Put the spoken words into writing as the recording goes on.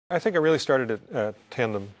I think I really started at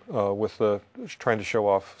Tandem with trying to show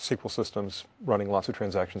off SQL systems running lots of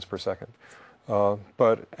transactions per second.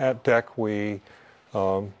 But at DEC, we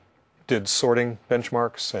did sorting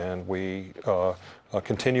benchmarks, and we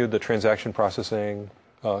continued the transaction processing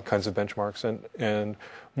kinds of benchmarks. And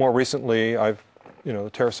more recently, the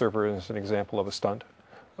Terra server is an example of a stunt.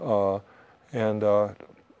 The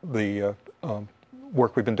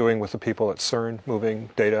work we've been doing with the people at CERN, moving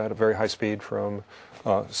data at a very high speed from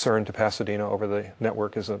CERN to Pasadena over the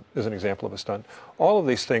network is an example of a stunt. All of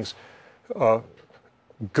these things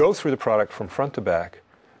go through the product from front to back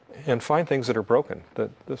and find things that are broken,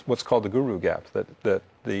 that's what's called the guru gap, that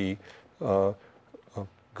the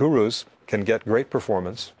gurus can get great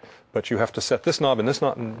performance, but you have to set this knob and this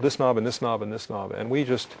knob and this knob and this knob and this knob. And we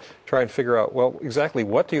just try and figure out, well, exactly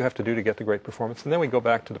what do you have to do to get the great performance? And then we go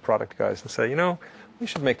back to the product guys and say, we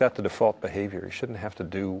should make that the default behavior. You shouldn't have to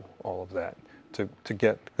do all of that to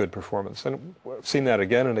get good performance. And I've seen that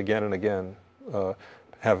again and again and again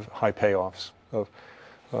have high payoffs.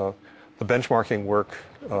 The benchmarking work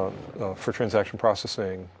for transaction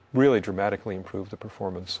processing really dramatically improved the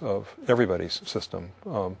performance of everybody's system.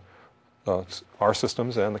 Our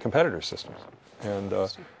systems and the competitors' systems. And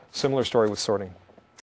similar story with sorting.